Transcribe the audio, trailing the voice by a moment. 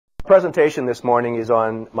presentation this morning is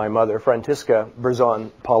on my mother, Frantiska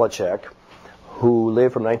Palecek, who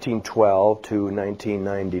lived from 1912 to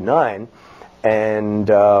 1999. And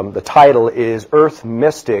the title is Earth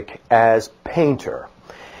Mystic as Painter.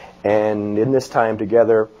 And in this time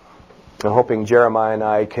together, I'm hoping Jeremiah and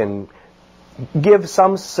I can give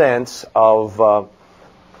some sense of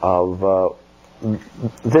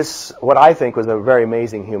this, what I think was a very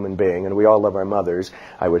amazing human being, and we all love our mothers,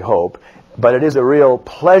 I would hope. But it is a real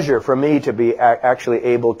pleasure for me to be actually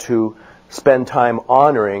able to spend time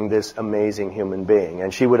honoring this amazing human being.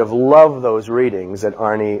 And she would have loved those readings that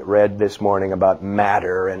Arnie read this morning about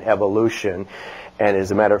matter and evolution. And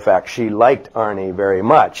as a matter of fact, she liked Arnie very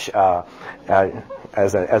much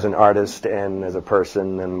as an artist and as a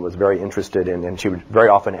person, and was very interested in, and she would very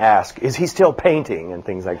often ask, is he still painting, and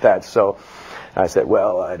things like that. So I said,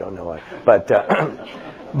 well, I don't know.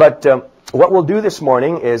 But what we'll do this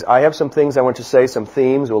morning is I have some things I want to say, some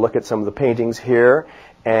themes. We'll look at some of the paintings here.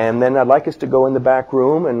 And then I'd like us to go in the back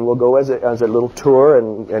room, and we'll go as a little tour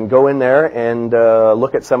and go in there and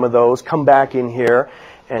look at some of those, come back in here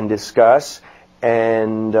and discuss.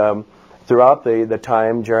 And throughout the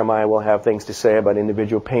time, Jeremiah will have things to say about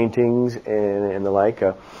individual paintings and the like.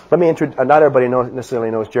 Let me not everybody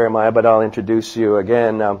necessarily knows Jeremiah, but I'll introduce you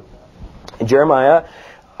again. Jeremiah,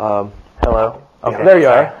 hello. Okay, there you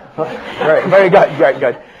are. Very good,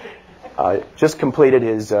 good. Just completed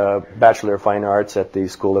his Bachelor of Fine Arts at the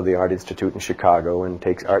School of the Art Institute in Chicago, and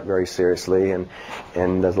takes art very seriously, and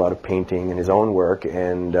does a lot of painting in his own work,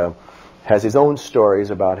 and has his own stories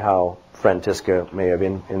about how Frantiska may have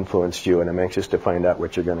influenced you, and I'm anxious to find out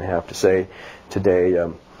what you're going to have to say today.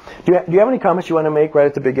 Do you have any comments you want to make right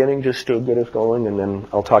at the beginning, just to get us going, and then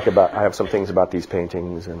I'll talk about, I have some things about these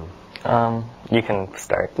paintings. And you can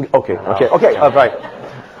start. Okay, all right.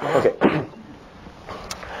 Okay.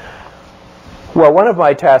 Well, one of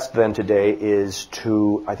my tasks then today is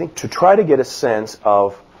to try to get a sense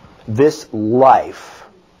of this life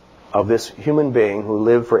of this human being who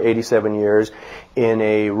lived for 87 years in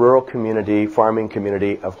a rural community, farming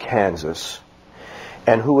community of Kansas,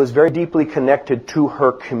 and who was very deeply connected to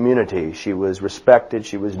her community. She was respected,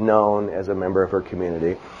 she was known as a member of her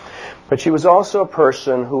community. But she was also a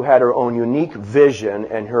person who had her own unique vision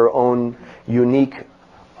and her own unique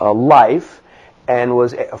life, and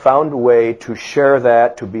found a way to share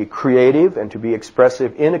that, to be creative and to be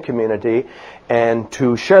expressive in a community, and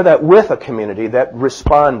to share that with a community that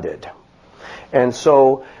responded. And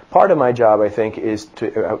so part of my job, I think, is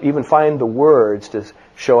to even find the words to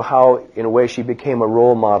show how, in a way, she became a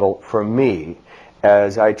role model for me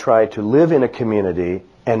as I try to live in a community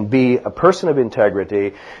and be a person of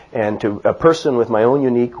integrity, and a person with my own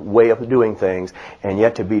unique way of doing things, and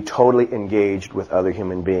yet to be totally engaged with other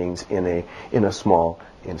human beings in a small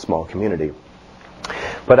community.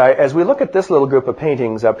 But as we look at this little group of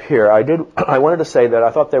paintings up here, I wanted to say that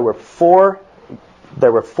I thought there were four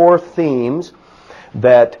themes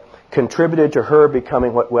that contributed to her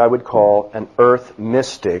becoming what I would call an earth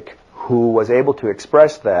mystic, who was able to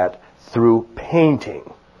express that through painting.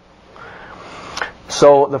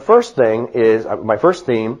 So the first thing is, my first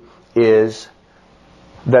theme is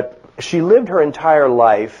that she lived her entire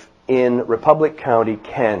life in Republic County,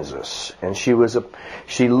 Kansas, and she lived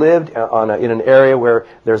in an area where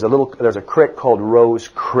there's a creek called Rose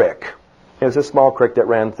Creek. It was a small creek that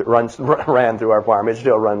ran through our farm. It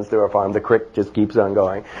still runs through our farm. The creek just keeps on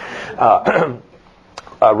going.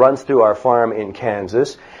 Runs through our farm in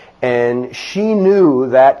Kansas. And she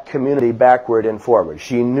knew that community backward and forward.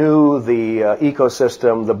 She knew the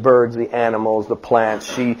ecosystem, the birds, the animals, the plants.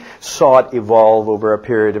 She saw it evolve over a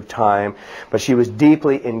period of time. But she was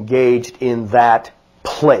deeply engaged in that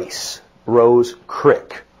place, Rose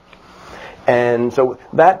Creek. And so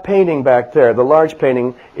that painting back there, the large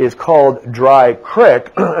painting, is called Dry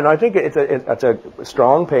Creek. And I think it's a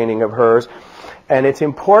strong painting of hers. And it's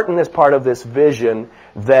important as part of this vision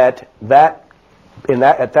that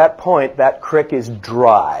at that point, that creek is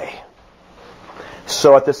dry.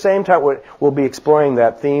 So at the same time, we'll be exploring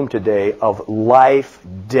that theme today of life,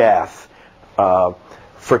 death,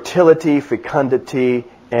 fertility, fecundity,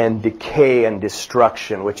 and decay and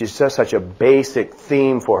destruction, which is just such a basic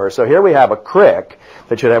theme for her. So here we have a creek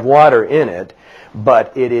that should have water in it,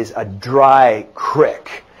 but it is a dry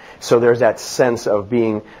creek. So there's that sense of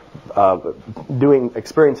being,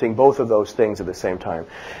 experiencing both of those things at the same time.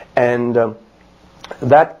 And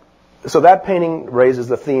so that painting raises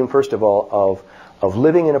the theme, first of all, of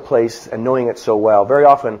living in a place and knowing it so well. Very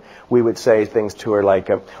often we would say things to her like,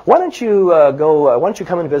 why don't you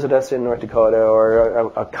come and visit us in North Dakota?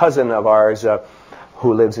 Or a cousin of ours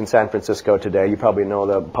who lives in San Francisco today. You probably know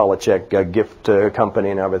the Palecek gift company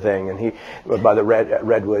and everything, and he by the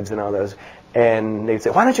redwoods and all those. And they'd say,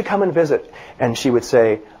 "Why don't you come and visit?" And she would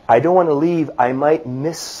say, "I don't want to leave. I might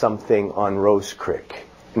miss something on Rose Creek."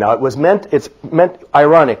 Now, it's meant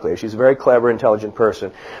ironically. She's a very clever, intelligent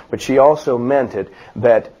person, but she also meant it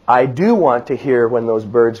that I do want to hear when those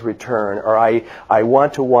birds return, or I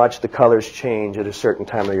want to watch the colors change at a certain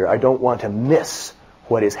time of the year. I don't want to miss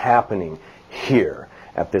what is happening here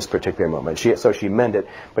at this particular moment. So she meant it,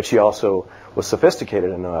 but she also was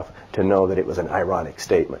sophisticated enough to know that it was an ironic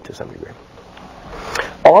statement to some degree.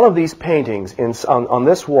 All of these paintings on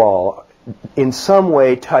this wall in some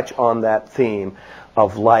way touch on that theme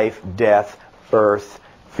of life, death, birth,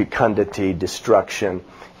 fecundity, destruction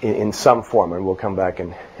in some form, and we'll come back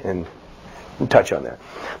and touch on that.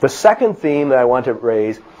 The second theme that I want to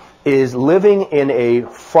raise is living in a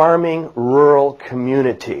farming rural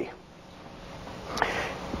community.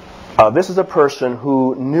 This is a person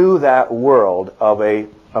who knew that world of a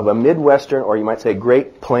Midwestern, or you might say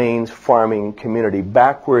Great Plains farming community,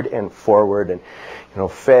 backward and forward,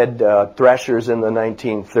 and fed threshers in the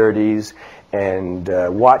 1930s, and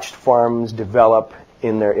watched farms develop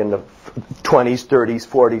in the 20s, 30s,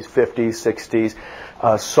 40s, 50s, 60s,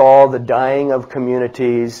 saw the dying of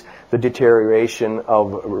communities, the deterioration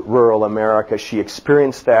of rural America. She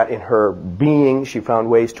experienced that in her being. She found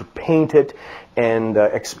ways to paint it and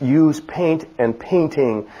use paint and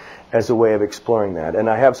painting as a way of exploring that. And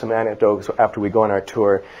I have some anecdotes after we go on our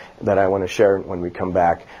tour that I want to share when we come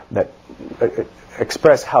back that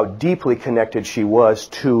express how deeply connected she was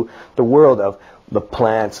to the world of the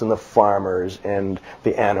plants and the farmers and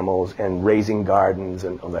the animals and raising gardens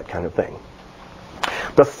and all that kind of thing.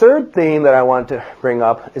 The third theme that I want to bring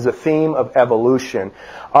up is the theme of evolution.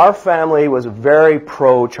 Our family was a very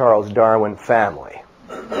pro-Charles Darwin family.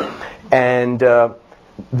 And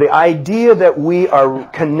the idea that we are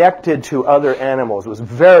connected to other animals was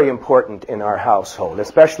very important in our household,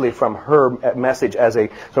 especially from her message as a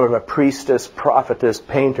sort of a priestess, prophetess,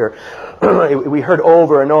 painter. We heard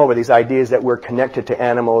over and over these ideas that we're connected to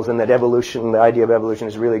animals, and that evolution, the idea of evolution,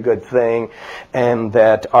 is a really good thing, and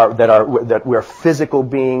that we're physical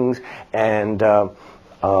beings, and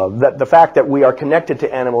that the fact that we are connected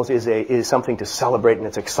to animals is something to celebrate, and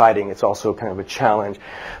it's exciting. It's also kind of a challenge.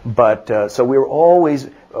 But so we were always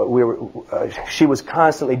she was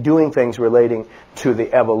constantly doing things relating to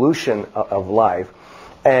the evolution of life,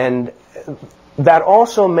 and that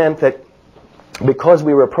also meant that because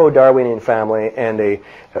we were a pro-Darwinian family and a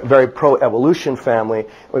very pro-evolution family,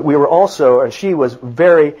 we were also, and she was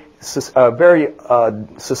very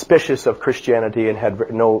suspicious of Christianity and had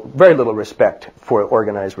very little respect for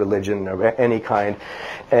organized religion of any kind,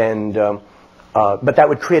 and but that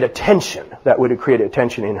would create a tension. That would create a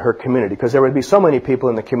tension in her community, because there would be so many people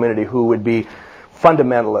in the community who would be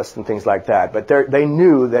fundamentalists and things like that. But they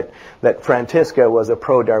knew that Frantiska was a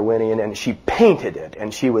pro-Darwinian, and she painted it,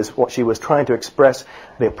 and she was trying to express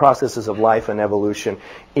the processes of life and evolution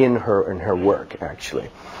in her work, actually.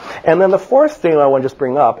 And then the fourth thing I want to just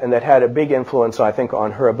bring up, and that had a big influence, I think,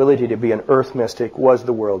 on her ability to be an earth mystic, was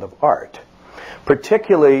the world of art.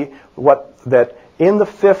 Particularly that in the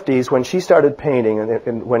 50s, when she started painting,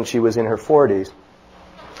 and when she was in her 40s,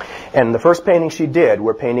 and the first paintings she did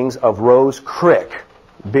were paintings of Rose Creek.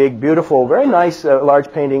 Big, beautiful, very nice,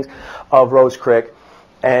 large paintings of Rose Creek.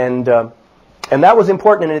 And that was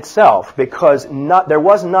important in itself, because there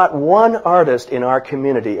was not one artist in our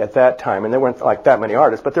community at that time, and there weren't like that many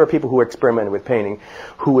artists, but there were people who experimented with painting,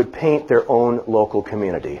 who would paint their own local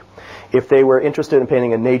community. If they were interested in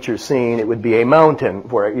painting a nature scene, it would be a mountain,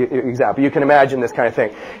 for example. You can imagine this kind of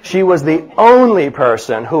thing. She was the only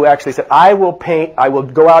person who actually said, I will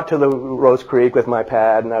go out to the Rose Creek with my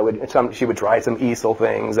pad, and she would try some easel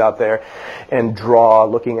things out there and draw,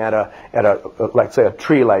 looking at like say a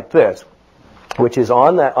tree like this, which is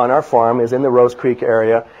on our farm, is in the Rose Creek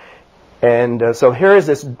area. And so here is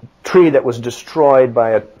this tree that was destroyed by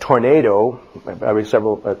a tornado, probably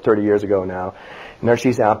 30 years ago now. And there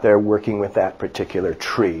she's out there working with that particular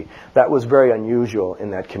tree. That was very unusual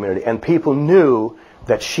in that community. And people knew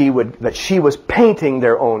that she was painting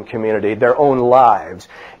their own community, their own lives.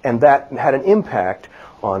 And that had an impact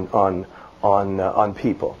on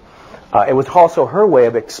people. It was also her way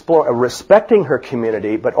of respecting her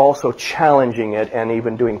community, but also challenging it and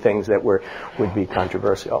even doing things that would be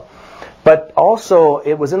controversial. But also,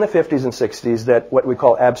 it was in the 50s and 60s that what we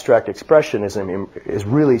call abstract expressionism is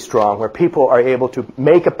really strong, where people are able to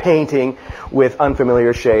make a painting with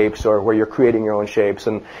unfamiliar shapes, or where you're creating your own shapes,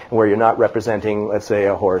 and where you're not representing, let's say,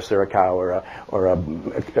 a horse or a cow or a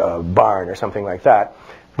barn or something like that.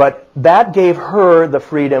 But that gave her the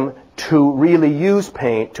freedom to really use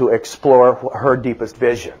paint to explore her deepest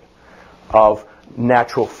vision of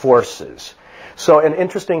natural forces. So an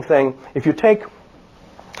interesting thing, if you take,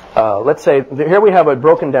 let's say, here we have a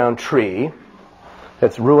broken down tree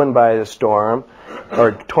that's ruined by the storm,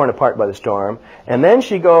 or torn apart by the storm, and then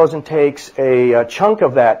she goes and takes a chunk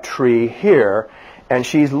of that tree here, and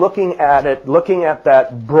she's looking at it, looking at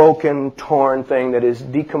that broken, torn thing that is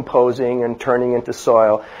decomposing and turning into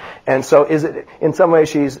soil. And so is it, in some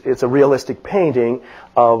ways, it's a realistic painting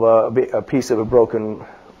of a piece of a broken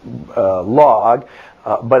log,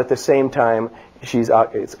 but at the same time,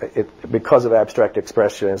 because of abstract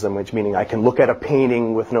expressionism, which meaning I can look at a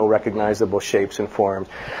painting with no recognizable shapes and forms,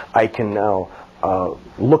 I can now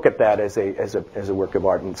look at that as a work of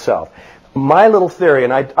art in itself. My little theory,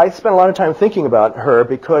 and I spent a lot of time thinking about her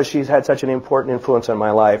because she's had such an important influence on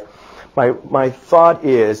my life. My thought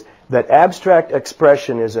is that abstract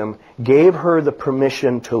expressionism gave her the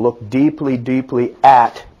permission to look deeply, deeply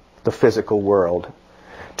at the physical world.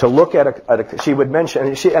 To look at she would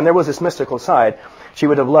mention, and there was this mystical side. She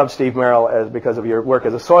would have loved Steve Merrill because of your work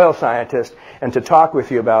as a soil scientist, and to talk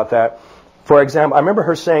with you about that. For example, I remember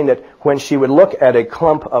her saying that when she would look at a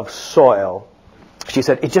clump of soil, she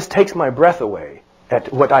said, it just takes my breath away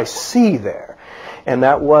at what I see there. And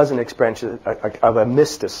that was an expression of a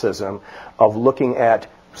mysticism of looking at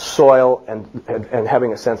soil and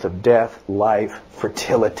having a sense of death, life,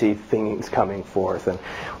 fertility, things coming forth, and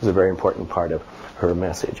it was a very important part of her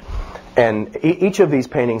message. And each of these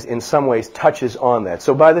paintings in some ways touches on that.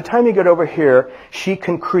 So by the time you get over here, she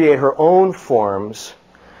can create her own forms,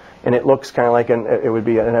 and it looks kind of like it would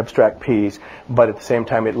be an abstract piece, but at the same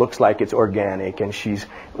time it looks like it's organic, and she's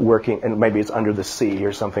working, and maybe it's under the sea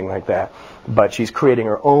or something like that, but she's creating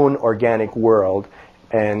her own organic world,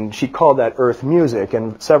 and she called that earth music,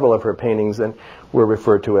 and several of her paintings then were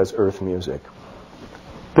referred to as earth music.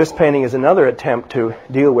 This painting is another attempt to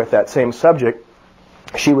deal with that same subject.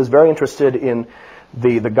 She was very interested in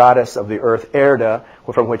the goddess of the earth, Erda,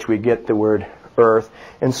 from which we get the word earth.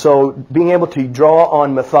 And so being able to draw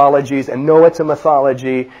on mythologies and know it's a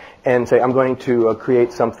mythology and say, I'm going to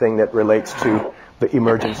create something that relates to the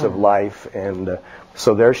emergence of life. And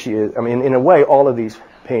so there she is. I mean, in a way, all of these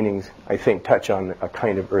paintings, I think, touch on a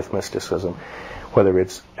kind of earth mysticism, whether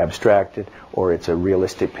it's abstracted or it's a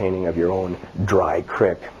realistic painting of your own dry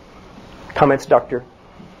creek. Comments, Doctor?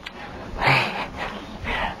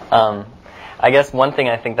 I guess one thing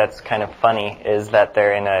I think that's kind of funny is that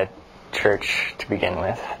they're in a church to begin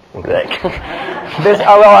with. Like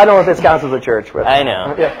well, I don't know if this counts as a church, but I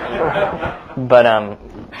know. Yeah. But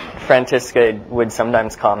Frantiska would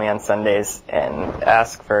sometimes call me on Sundays and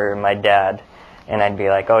ask for my dad, and I'd be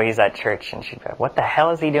like, "Oh, he's at church," and she'd be like, "What the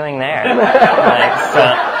hell is he doing there?"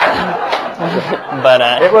 But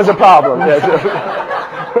it was a problem.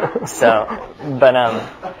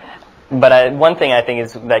 But one thing I think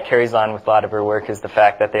is that carries on with a lot of her work is the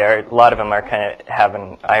fact that a lot of them are kind of have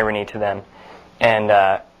an irony to them.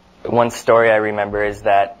 And one story I remember is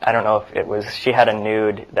that, I don't know if it was, she had a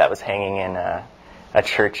nude that was hanging in a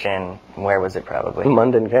church in, where was it probably?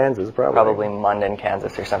 Munden, Kansas, probably. Probably Munden,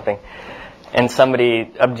 Kansas or something. And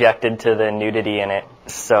somebody objected to the nudity in it,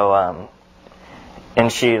 so,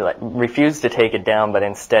 and she refused to take it down, but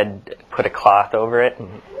instead put a cloth over it.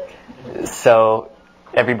 Mm-hmm. So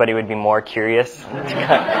everybody would be more curious to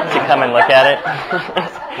come and look at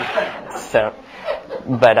it. So,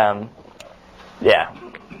 but yeah.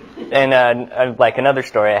 And like another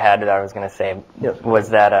story I had that I was going to say was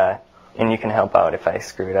that, and you can help out if I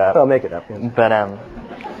screw it up. I'll make it up. Yeah. But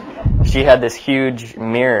she had this huge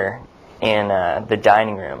mirror in the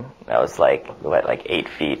dining room that was like 8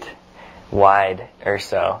 feet wide or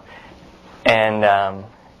so, and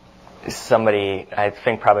somebody, I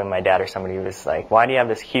think probably my dad or somebody, was like, "Why do you have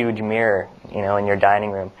this huge mirror, in your dining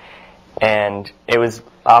room?" And it was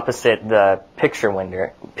opposite the picture window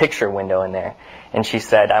in there. And she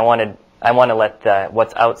said, "I want to let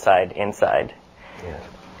what's outside inside." Yes.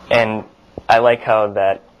 And I like how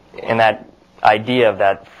that idea of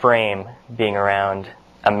that frame being around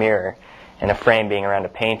a mirror and a frame being around a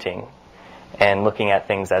painting and looking at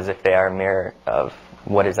things as if they are a mirror of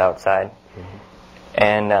what is outside. Mm-hmm.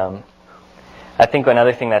 And I think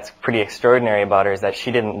another thing that's pretty extraordinary about her is that she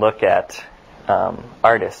didn't look at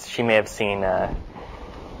artists. She may have seen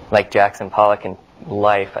like Jackson Pollock in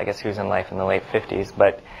life. I guess he was in life in the late 50s,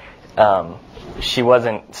 but she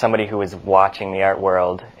wasn't somebody who was watching the art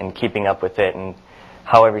world and keeping up with it and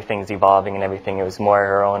how everything's evolving and everything. It was more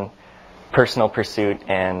her own personal pursuit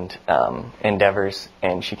and endeavors,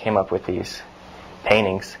 and she came up with these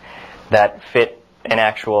paintings that fit an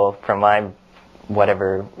actual, from my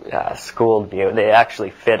whatever schooled view. They actually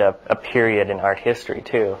fit a period in art history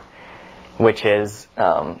too, which is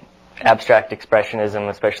abstract expressionism,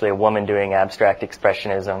 especially a woman doing abstract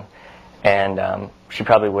expressionism. And she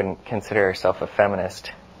probably wouldn't consider herself a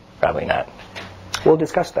feminist. Probably not. We'll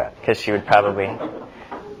discuss that. Because she would probably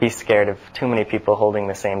be scared of too many people holding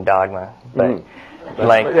the same dogma. But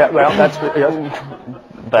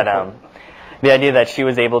but the idea that she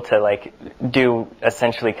was able to like do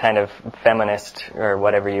essentially kind of feminist or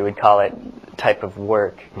whatever you would call it type of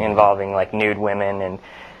work involving like nude women,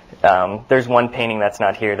 and there's one painting that's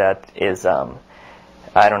not here that is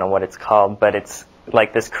I don't know what it's called, but it's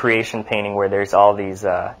like this creation painting where there's all these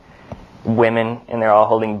women and they're all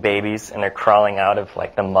holding babies and they're crawling out of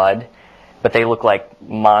like the mud, but they look like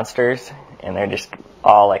monsters and they're just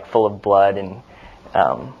all like full of blood, and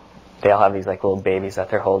they all have these like little babies that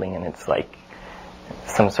they're holding, and it's like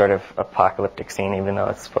some sort of apocalyptic scene, even though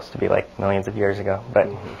it's supposed to be like millions of years ago. But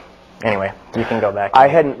anyway, you can go back. I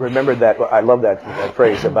hadn't remembered that. I love that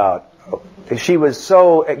phrase about, she was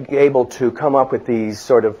so able to come up with these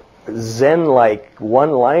sort of Zen-like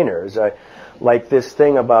one-liners, like this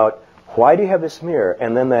thing about, why do you have this mirror?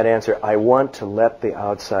 And then that answer, I want to let the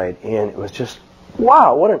outside in. It was just,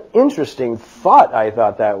 wow, what an interesting thought I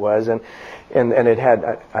thought that was. And it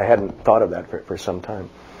had, I hadn't thought of that for some time.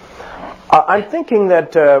 I'm thinking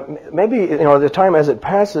that maybe, the time as it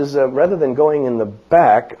passes, rather than going in the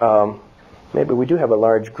back, maybe we do have a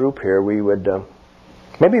large group here. We would,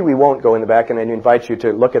 maybe we won't go in the back, and I'd invite you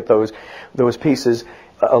to look at those pieces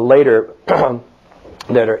later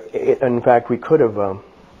that are, in fact, we could have,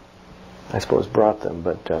 I suppose, brought them,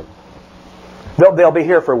 but they'll be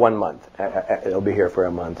here for 1 month. They'll be here for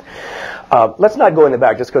a month. Let's not go in the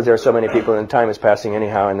back just because there are so many people and time is passing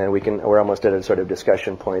anyhow, and then we're almost at a sort of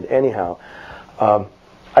discussion point anyhow.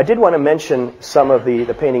 I did want to mention some of the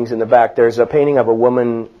paintings in the back. There's a painting of a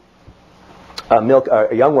woman,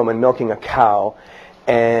 a young woman milking a cow,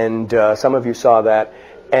 and some of you saw that.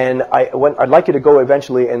 And I'd like you to go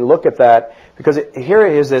eventually and look at that, because here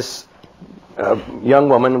is this young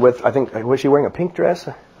woman with, I think, was she wearing a pink dress?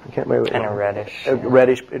 I can't remember. And a reddish. A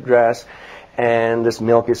reddish dress, and this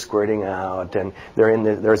milk is squirting out, and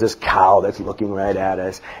there's this cow that's looking right at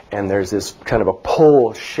us, and there's this kind of a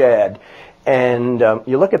pole shed, and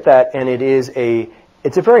you look at that, and it's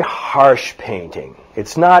a very harsh painting.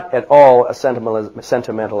 It's not at all a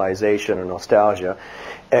sentimentalization or nostalgia.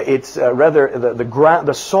 It's rather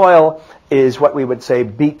the soil is what we would say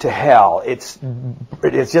beat to hell. It's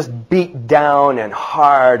just beat down and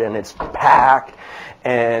hard, and it's packed.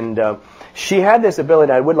 And she had this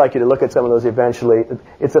ability. I would like you to look at some of those eventually.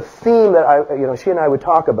 It's a theme that she and I would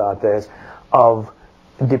talk about this, of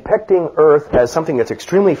depicting Earth as something that's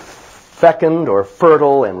extremely fecund or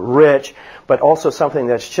fertile and rich, but also something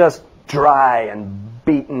that's just dry and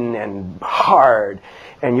beaten and hard.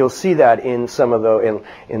 And you'll see that in some of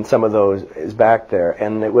those is back there.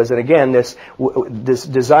 And it was, again, this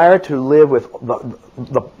desire to live with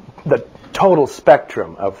the total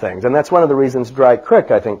spectrum of things. And that's one of the reasons Dry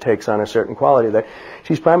Creek, I think, takes on a certain quality. That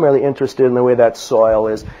she's primarily interested in the way that soil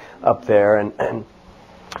is up there and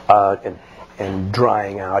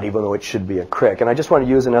drying out, even though it should be a creek. And I just want to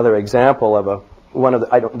use another example of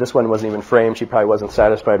this one wasn't even framed. She probably wasn't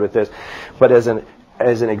satisfied with this, but as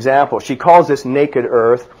an example, she calls this Naked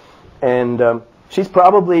Earth, and she's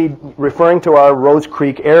probably referring to our Rose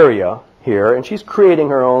Creek area here, and she's creating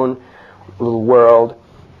her own little world.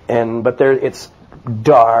 But it's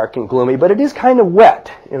dark and gloomy, but it is kind of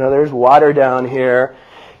wet. There's water down here,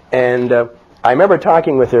 and I remember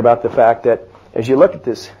talking with her about the fact that as you look at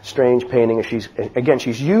this strange painting, she's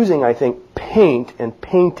using, I think, paint and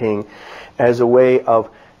painting as a way of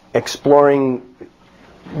exploring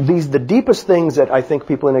the deepest things that I think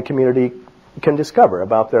people in a community can discover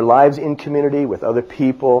about their lives in community, with other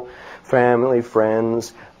people, family,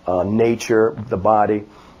 friends, nature, the body.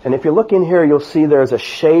 And if you look in here, you'll see there's a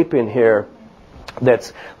shape in here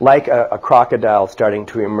that's like a crocodile starting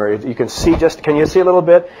to emerge. You can see can you see a little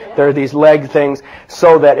bit? There are these leg things,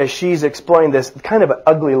 so that as she's exploring this kind of an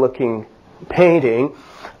ugly looking painting,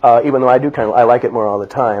 even though I like it more all the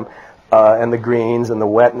time, and the greens and the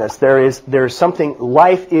wetness, there's something,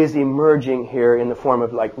 life is emerging here in the form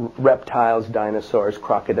of like reptiles, dinosaurs,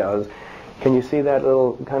 crocodiles. Can you see that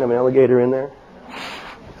little kind of an alligator in there?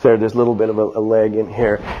 There's a little bit of a leg in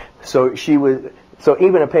here. So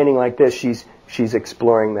even a painting like this, she's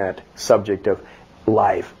exploring that subject of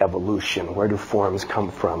life, evolution. Where do forms come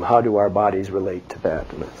from? How do our bodies relate to that?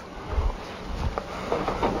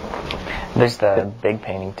 There's the big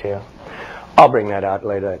painting too. I'll bring that out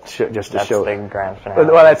later just to show. That's the grand finale.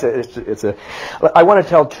 Well, it's a. I want to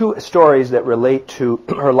tell two stories that relate to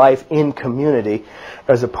her life in community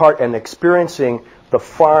as a part and experiencing the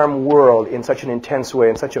farm world in such an intense way,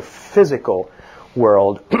 in such a physical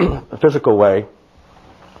world, a physical way.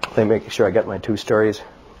 Let me make sure I get my two stories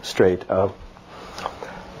straight.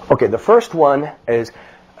 Okay, the first one is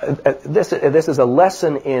this is a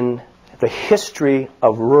lesson in the history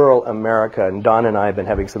of rural America, and Dawn and I have been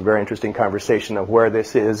having some very interesting conversation of where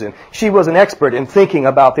this is, and she was an expert in thinking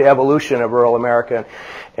about the evolution of rural America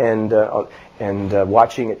and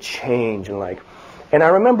watching it change and like. And I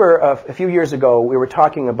remember a few years ago we were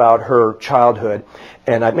talking about her childhood,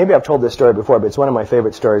 and maybe I've told this story before, but it's one of my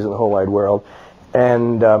favorite stories in the whole wide world.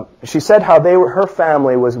 And she said how her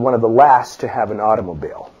family was one of the last to have an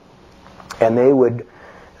automobile, and they would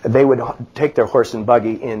take their horse and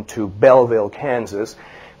buggy into Belleville, Kansas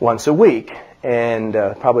once a week, and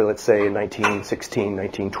probably, let's say, in 1916,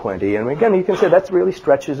 1920. And again, you can say that really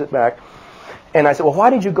stretches it back. And I said, well, why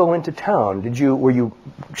did you go into town? Were you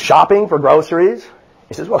shopping for groceries?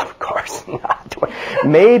 He says, well, of course not.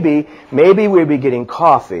 Maybe we'd be getting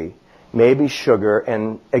coffee, maybe sugar,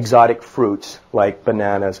 and exotic fruits like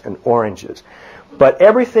bananas and oranges. But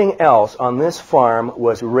everything else on this farm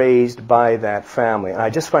was raised by that family. And I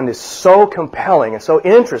just find this so compelling and so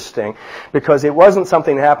interesting because it wasn't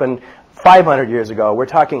something that happened 500 years ago. We're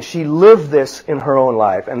talking, she lived this in her own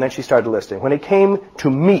life, and then she started listing. When it came to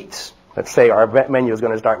meats, let's say our menu is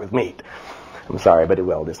going to start with meat. I'm sorry, but it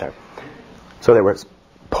will this time. So there was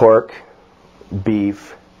pork,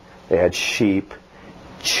 beef, they had sheep,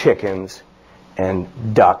 chickens,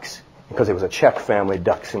 and ducks, because it was a Czech family,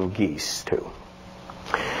 ducks and geese too.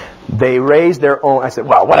 They raised their own. I said,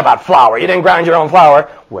 well, what about flour? You didn't grind your own flour?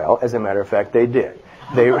 Well, as a matter of fact, they did.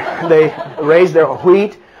 They raised their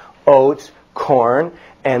wheat, oats, corn,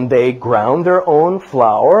 and they ground their own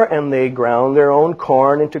flour, and they ground their own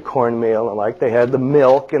corn into cornmeal, and like they had the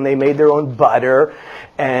milk, and they made their own butter,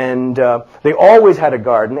 and they always had a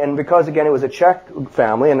garden. And because, again, it was a Czech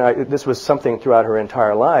family, and this was something throughout her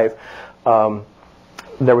entire life,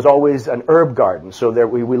 there was always an herb garden, so there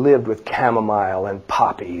we lived with chamomile and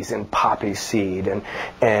poppies and poppy seed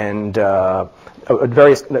and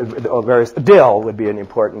various dill would be an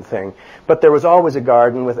important thing. But there was always a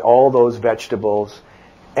garden with all those vegetables,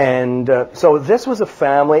 and so this was a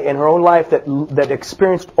family in her own life that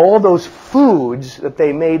experienced all those foods that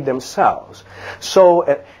they made themselves.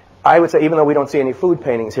 So I would say, even though we don't see any food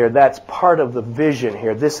paintings here, that's part of the vision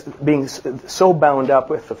here. This being so bound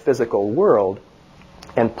up with the physical world,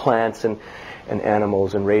 and plants and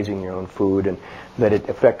animals and raising your own food, and that it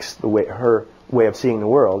affects her way of seeing the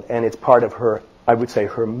world, and it's part of her, I would say,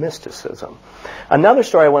 her mysticism. Another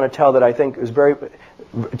story I want to tell that I think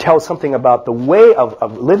tells something about the way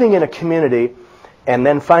of living in a community and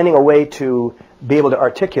then finding a way to be able to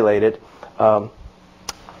articulate it.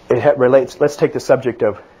 It relates. Let's take the subject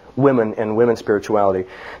of women and women's spirituality.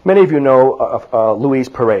 Many of you know of Louise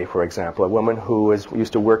Perret, for example, a woman who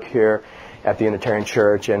used to work here at the Unitarian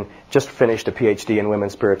Church and just finished a PhD in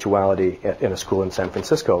women's spirituality in a school in San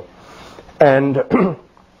Francisco. And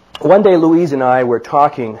one day Louise and I were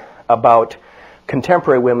talking about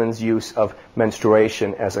contemporary women's use of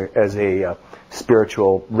menstruation as a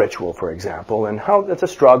spiritual ritual, for example, and how it's a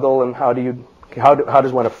struggle, and how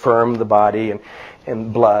does one affirm the body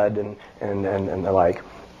and blood and the like.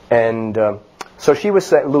 And so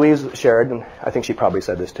Louise shared, and I think she probably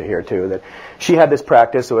said this to here too, that she had this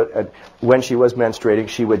practice when she was menstruating,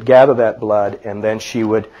 she would gather that blood, and then she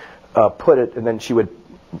would she would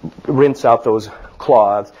rinse out those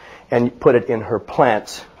cloths and put it in her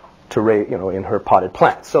plants in her potted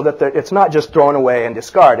plants, so that it's not just thrown away and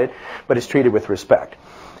discarded, but it's treated with respect.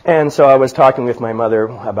 And so I was talking with my mother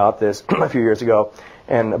about this a few years ago,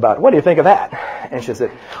 and about, what do you think of that? And she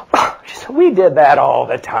said, we did that all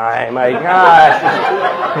the time. My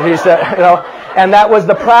gosh. She said, and that was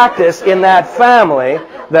the practice in that family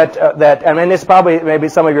I mean, it's probably maybe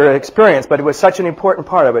some of your experience, but it was such an important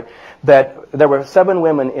part of it that there were 7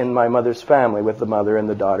 women in my mother's family with the mother and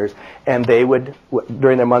the daughters, and they would,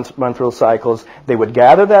 during their menstrual cycles, they would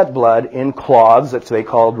gather that blood in cloths that they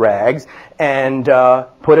called rags, and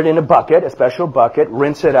put it in a bucket, a special bucket,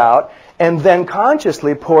 rinse it out, and then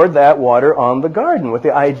consciously poured that water on the garden with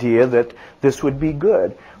the idea that this would be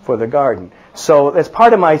good for the garden. So that's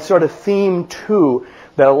part of my sort of theme, too,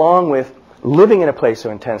 that along with living in a place so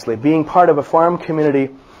intensely, being part of a farm community,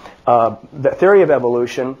 the theory of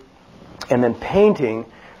evolution, and then painting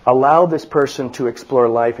allowed this person to explore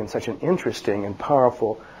life in such an interesting and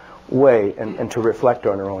powerful way and to reflect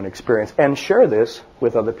on her own experience and share this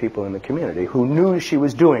with other people in the community who knew she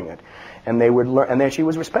was doing it. And they would learn, and then she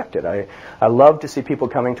was respected. I love to see people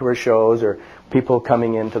coming to her shows or people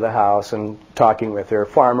coming into the house and talking with her,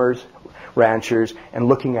 farmers, ranchers, and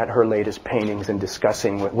looking at her latest paintings and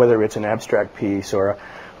discussing whether it's an abstract piece or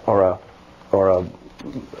a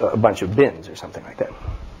bunch of bins or something like that.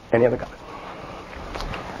 Any other comments?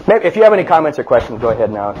 Maybe if you have any comments or questions, go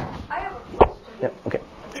ahead now. I have a question. Yeah, okay,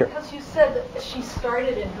 sure. Because you said that she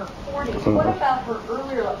started in her 40s. What about her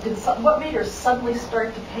earlier life? What made her suddenly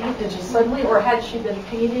start to paint? Did she suddenly, or had she been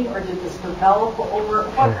painting, or did this develop over?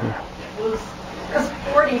 What was? Because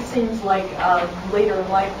 40 seems like later in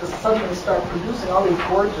life to suddenly start producing all these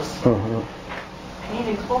gorgeous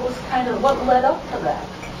paintings. What led up to that?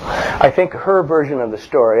 I think her version of the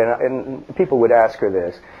story, and people would ask her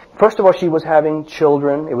this. First of all, she was having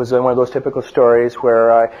children. It was one of those typical stories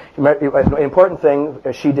where, an important thing,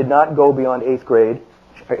 she did not go beyond 8th grade.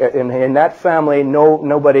 In that family,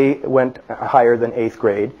 nobody went higher than 8th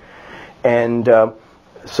grade. And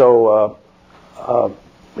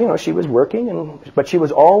she was working, but she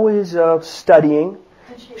was always studying.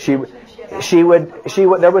 She would.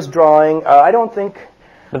 There was drawing. I don't think.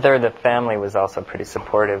 But the family was also pretty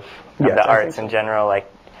supportive of the arts in general. Like,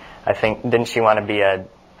 I think, didn't she want to be a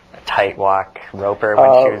tight walk roper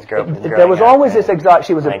when she was growing up? There was always this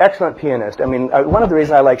she was an excellent pianist. I mean, one of the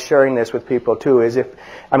reasons I like sharing this with people too is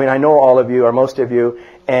I know all of you or most of you,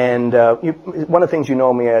 and one of the things you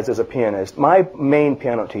know me as a pianist. My main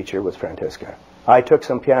piano teacher was Frantiska. I took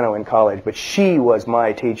some piano in college, but she was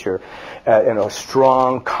my teacher,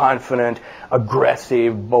 strong, confident,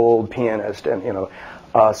 aggressive, bold pianist, and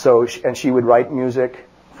and she would write music,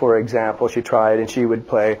 for example. She tried, and she would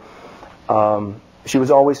play. She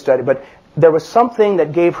was always studying, but there was something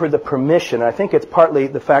that gave her the permission. I think it's partly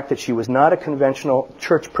the fact that she was not a conventional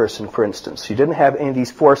church person, for instance. She didn't have any of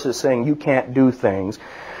these forces saying you can't do things,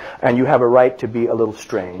 and you have a right to be a little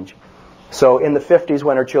strange. So in the 50s,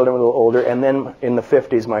 when her children were a little older, and then in the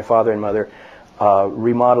 50s, my father and mother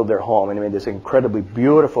remodeled their home and made this incredibly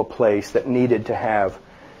beautiful place that needed to have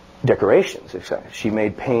decorations. She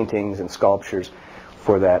made paintings and sculptures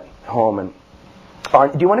for that home. And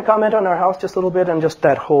do you want to comment on our house just a little bit and just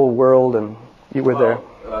that whole world? And you were there.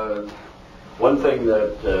 One thing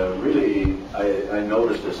that really I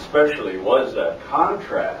noticed especially was that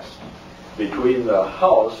contrast between the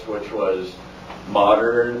house, which was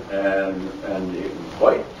modern and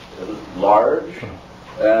quite large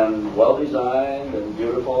and well designed and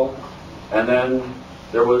beautiful, and then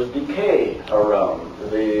there was decay around.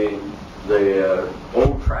 The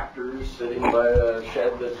old tractors sitting by a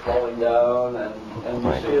shed that's falling down, and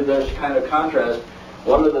you see this kind of contrast.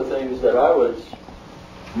 One of the things that I was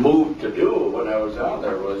moved to do when I was down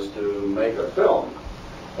there was to make a film,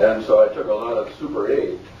 and so I took a lot of Super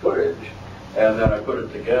 8 footage, and then I put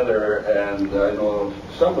it together, and I know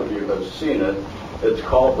some of you have seen it. It's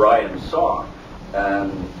called Brian's Song,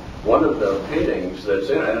 and one of the paintings that's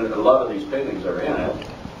in it, and a lot of these paintings are in it,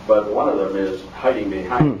 but one of them is hiding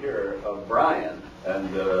behind here of Brian, and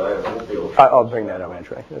I hope you'll... I'll bring that up,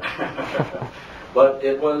 Andrew. But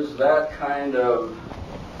it was that kind of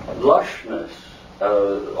lushness,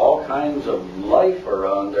 all kinds of life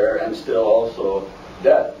around there, and still also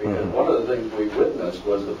death, because one of the things we witnessed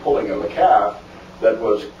was the pulling of a calf that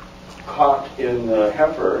was caught in the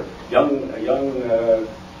heifer, young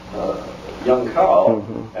cow,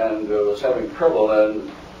 and was having trouble,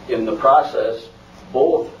 and in the process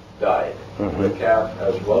both died, the calf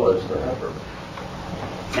as well as the heifer.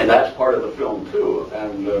 And that's part of the film too.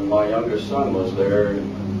 And my youngest son was there,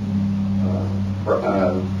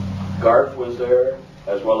 Garth was there,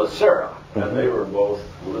 as well as Sarah, and they were both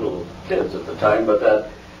little kids at the time. But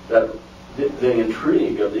the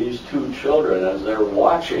intrigue of these two children as they're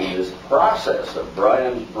watching this process of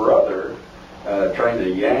Brian's brother trying to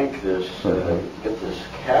yank this, get this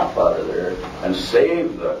calf out of there and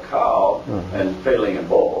save the cow, and failing in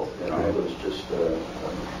both. It was just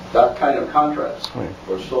that kind of contrast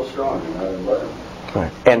was so strong in that environment.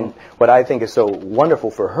 Right. And what I think is so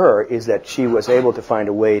wonderful for her is that she was able to find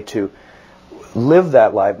a way to live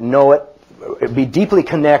that life, know it, be deeply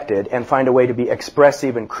connected, and find a way to be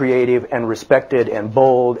expressive and creative and respected and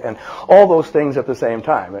bold and all those things at the same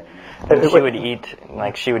time. She would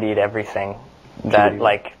eat everything.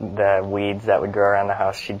 Like the weeds that would grow around the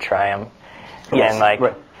house, she'd try them. Yes. And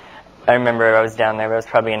I remember I was down there, I was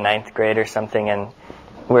probably in 9th grade or something, and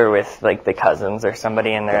we were with the cousins or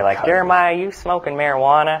somebody, and they're like, "Jeremiah, you smoking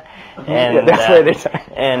marijuana?" And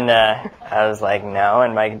I was like, "No,"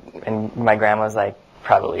 and my grandma was like,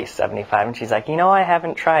 probably 75, and she's like, you know, I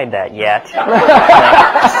haven't tried that yet.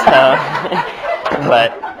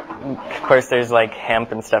 But of course, there's like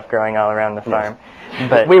hemp and stuff growing all around the farm. Yes.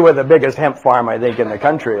 But we were the biggest hemp farm, I think, in the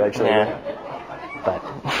country, actually. yeah. But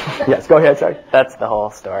Yes, go ahead, sorry. that's the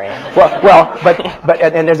whole story.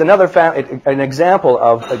 And there's another an example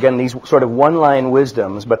of, again, these sort of one-line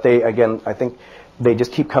wisdoms, but they, again, I think they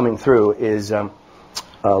just keep coming through. Is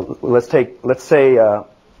let's say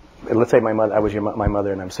my mother, I was my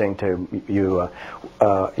mother, and I'm saying to you,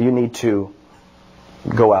 you need to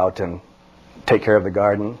go out and take care of the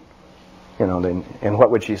garden, you know. And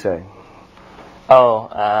what would she say?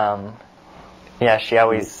 Oh, yeah. She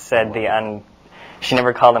always said she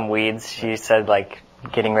never called them weeds. She said like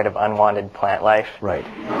getting rid of unwanted plant life. Right.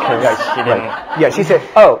 Because she didn't. Right. Yeah, she said,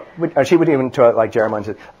 she would even, like Jeremiah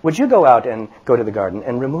said, would you go out and go to the garden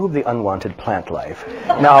and remove the unwanted plant life?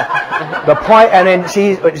 Now, the point, and then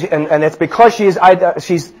and it's because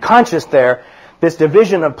she's conscious there. This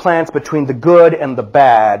division of plants between the good and the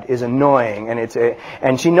bad is annoying,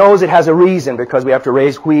 and she knows it has a reason, because we have to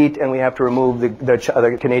raise wheat and we have to remove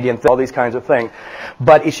the Canadian, all these kinds of things.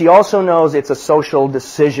 But she also knows it's a social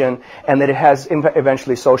decision, and that it has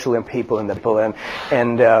eventually social people and the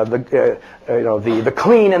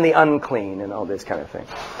clean and the unclean and all this kind of thing.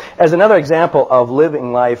 As another example of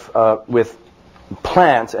living life with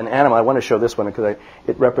plants and animals, I want to show this one because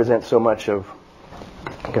it represents so much of.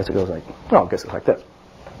 I guess it goes like, no, I guess it's like this.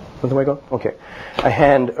 That's the way it goes? Okay. A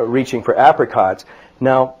hand reaching for apricots.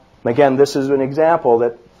 Now, again, this is an example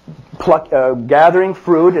that gathering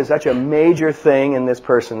fruit is such a major thing in this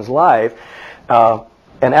person's life. And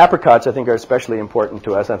apricots, I think, are especially important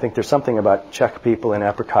to us. I think there's something about Czech people and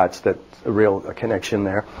apricots that's a real connection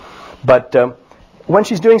there. But when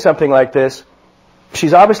she's doing something like this,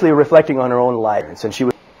 she's obviously reflecting on her own life. And she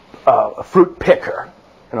was a fruit picker.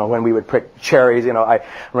 You know, when we would pick cherries, you know, I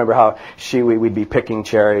remember how we'd be picking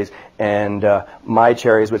cherries, and my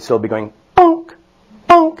cherries would still be going bonk,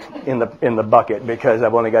 bonk in the bucket, because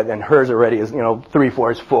I've only got, and hers already is, you know,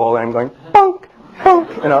 3/4 full, and I'm going bonk,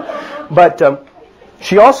 bonk, you know. But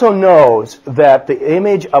she also knows that the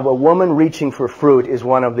image of a woman reaching for fruit is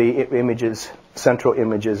one of the central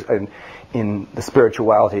images in the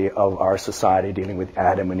spirituality of our society, dealing with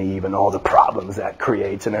Adam and Eve and all the problems that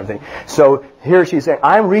creates and everything. So here she's saying,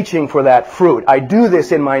 I'm reaching for that fruit. I do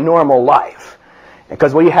this in my normal life.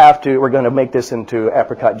 Because we're going to make this into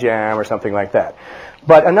apricot jam or something like that.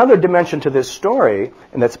 But another dimension to this story,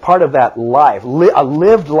 and that's part of that life, a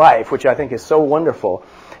lived life, which I think is so wonderful,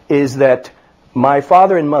 is that my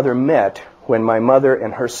father and mother met when my mother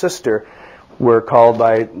and her sister were called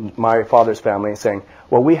by my father's family saying,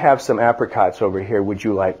 well, we have some apricots over here. Would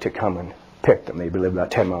you like to come and pick them? They live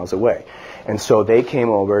about 10 miles away. And so they came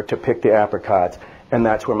over to pick the apricots, and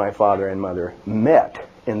that's where my father and mother met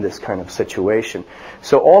in this kind of situation.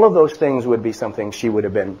 So all of those things would be something she would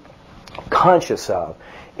have been conscious of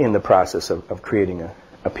in the process of creating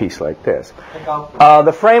a piece like this.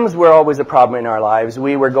 The frames were always a problem in our lives.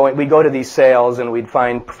 We'd go to these sales and we'd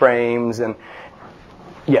find frames, and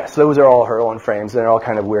yes, those are all her own frames. They're all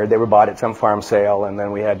kind of weird. They were bought at some farm sale, and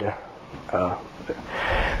then we had to...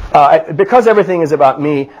 because everything is about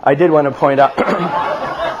me, I did want to point out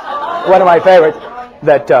one of my favorites,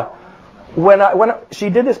 that when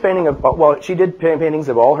she did this painting of... Well, she did paintings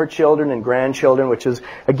of all her children and grandchildren, which is,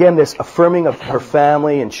 again, this affirming of her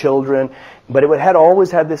family and children. But it had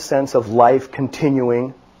always had this sense of life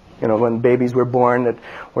continuing. You know, when babies were born, that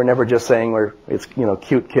we're never just saying it's, you know,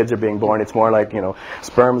 cute kids are being born. It's more like, you know,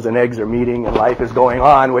 sperms and eggs are meeting and life is going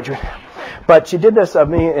on. But she did this of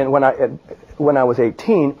me, and when I was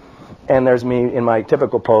 18, and there's me in my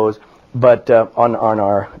typical pose, but on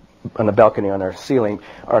the balcony on our ceiling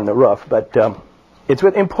or on the roof. But it's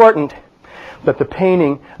important that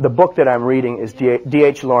the book that I'm reading is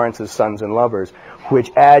D.H. Lawrence's Sons and Lovers,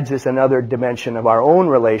 which adds this another dimension of our own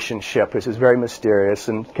relationship. This is very mysterious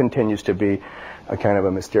and continues to be a kind of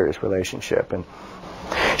a mysterious relationship. And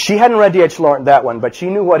she hadn't read D.H. Lawrence, that one, but she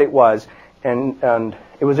knew what it was. And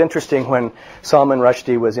it was interesting when Salman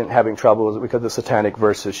Rushdie was having trouble because of the satanic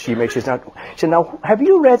verses. She said, now, have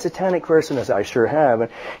you read satanic verses? And I said, I sure have.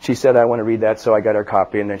 And she said, I want to read that, so I got her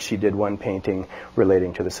copy, and then she did one painting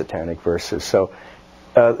relating to the satanic verses. So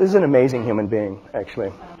this is an amazing human being,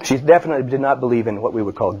 actually. She definitely did not believe in what we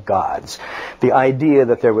would call gods. The idea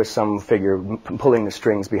that there was some figure pulling the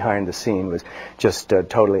strings behind the scene was just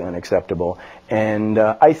totally unacceptable. And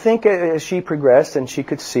I think as she progressed, and she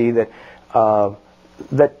could see that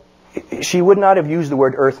she would not have used the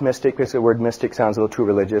word earth mystic, because the word mystic sounds a little too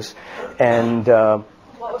religious. And what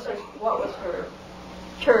was her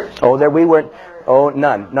church? Oh, there we weren't. Oh,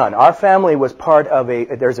 none. Our family was part of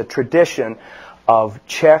there's a tradition of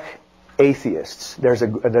Czech atheists. There's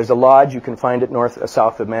a lodge, you can find it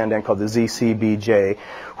south of Mandan, called the ZCBJ,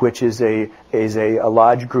 which is a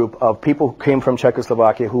lodge group of people who came from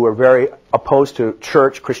Czechoslovakia who were very opposed to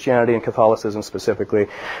church, Christianity, and Catholicism specifically,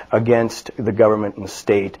 against the government and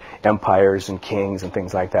state, empires and kings and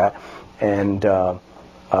things like that, and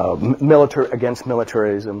against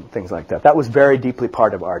militarism, things like that. That was very deeply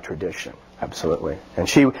part of our tradition. Absolutely. And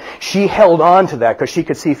she held on to that because she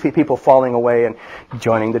could see people falling away and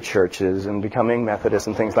joining the churches and becoming Methodists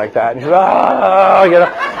and things like that. And she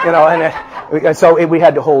and so we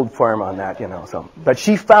had to hold firm on that, So, but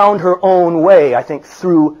she found her own way, I think,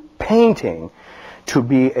 through painting, to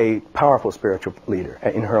be a powerful spiritual leader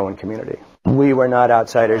in her own community. We were not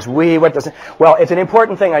outsiders. Well, it's an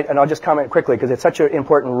important thing, and I'll just comment quickly because it's such an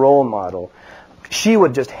important role model. She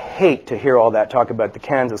would just hate to hear all that talk about the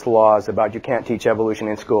Kansas laws about you can't teach evolution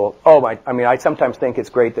in school. I sometimes think it's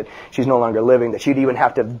great that she's no longer living, that she'd even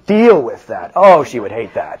have to deal with that. Oh, she would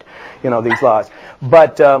hate that, these laws.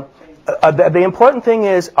 But the important thing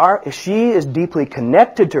is she is deeply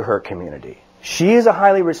connected to her community. She is a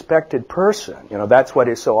highly respected person. That's what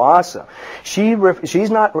is so awesome.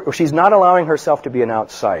 She's not allowing herself to be an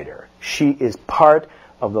outsider. She is part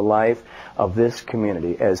of the life of this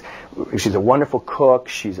community. She's a wonderful cook,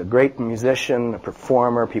 she's a great musician, a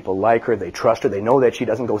performer, people like her, they trust her, they know that she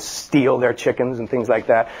doesn't go steal their chickens and things like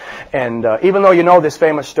that. And even though this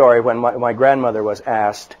famous story, when my grandmother was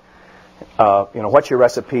asked, what's your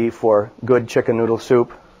recipe for good chicken noodle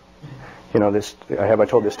soup? Have I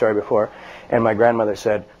told this story before? And my grandmother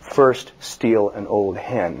said, first steal an old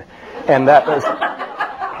hen. And that was,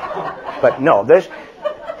 but no,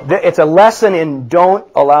 it's a lesson in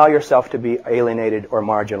don't allow yourself to be alienated or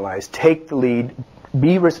marginalized. Take the lead,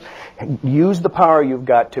 use the power you've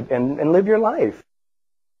got and live your life.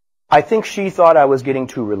 I think she thought I was getting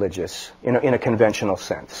too religious in a conventional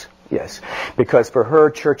sense. Yes, because for her,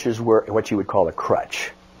 churches were what you would call a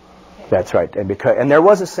crutch. That's right, and there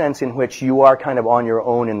was a sense in which you are kind of on your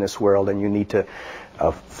own in this world, and you need to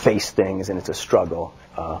face things, and it's a struggle.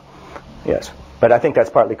 Yes. But I think that's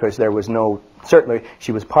partly because certainly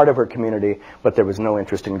she was part of her community, but there was no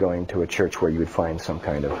interest in going to a church where you would find some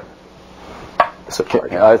kind of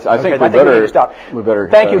support. I think we better stop.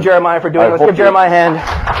 Thank you, Jeremiah, for doing it. Let's give Jeremiah a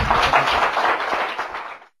hand.